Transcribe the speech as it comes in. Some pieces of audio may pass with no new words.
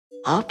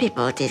All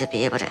people need to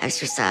be able to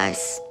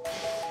exercise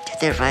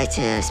their right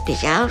to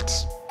speak out,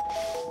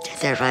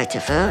 their right to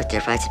vote,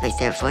 their right to make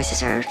their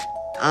voices heard.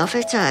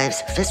 Oftentimes,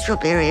 physical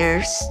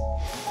barriers,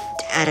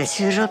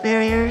 attitudinal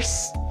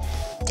barriers,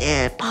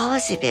 and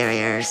policy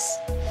barriers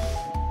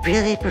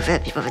really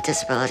prevent people with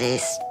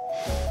disabilities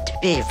to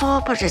be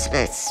full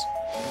participants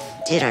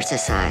in our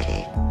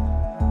society.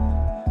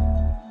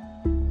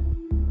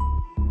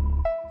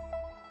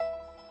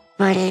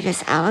 My name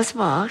is Alice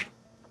Wong.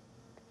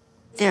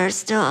 There are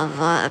still a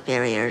lot of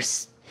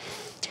barriers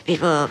that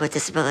people with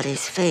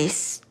disabilities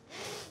face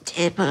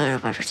in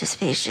political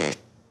participation.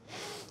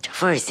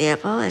 For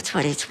example, in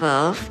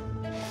 2012,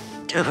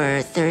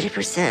 over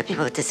 30% of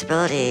people with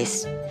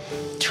disabilities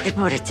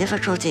reported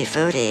difficulty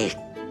voting,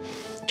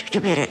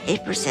 compared to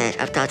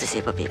 8% of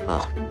non-disabled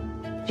people.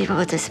 People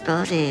with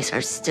disabilities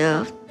are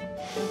still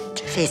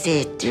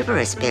facing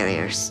numerous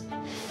barriers,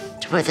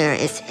 whether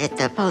it's at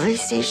the polling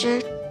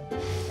station,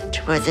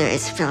 whether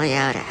it's filling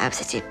out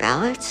absentee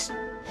ballots,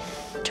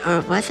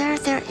 or whether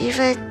they're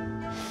even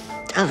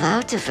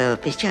allowed to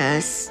vote,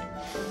 because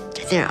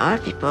there are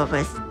people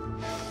with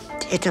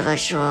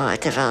intellectual and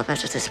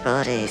developmental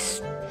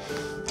disabilities,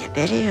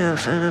 many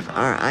of whom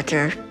are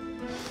under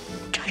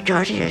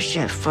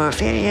guardianship for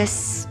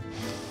various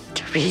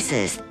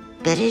reasons.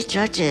 Many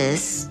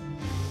judges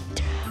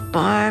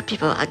bar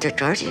people under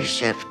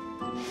guardianship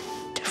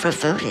from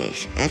voting,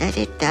 and I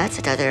think that's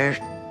another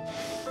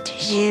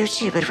huge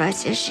human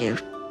rights issue.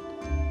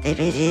 They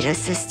may need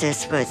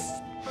assistance with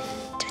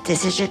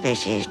decision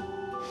making,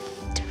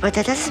 but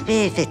that doesn't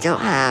mean they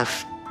don't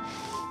have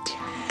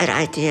an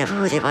idea of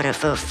who they want to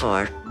vote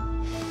for,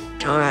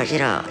 or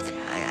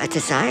a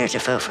desire to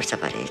vote for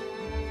somebody.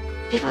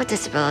 People with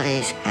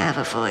disabilities have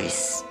a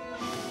voice,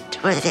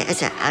 whether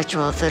it's an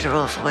actual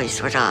literal voice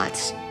or not.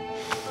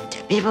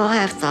 People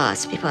have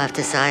thoughts, people have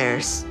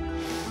desires,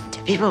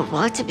 people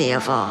want to be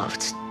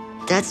involved.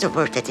 That's the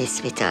work that needs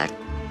to be done.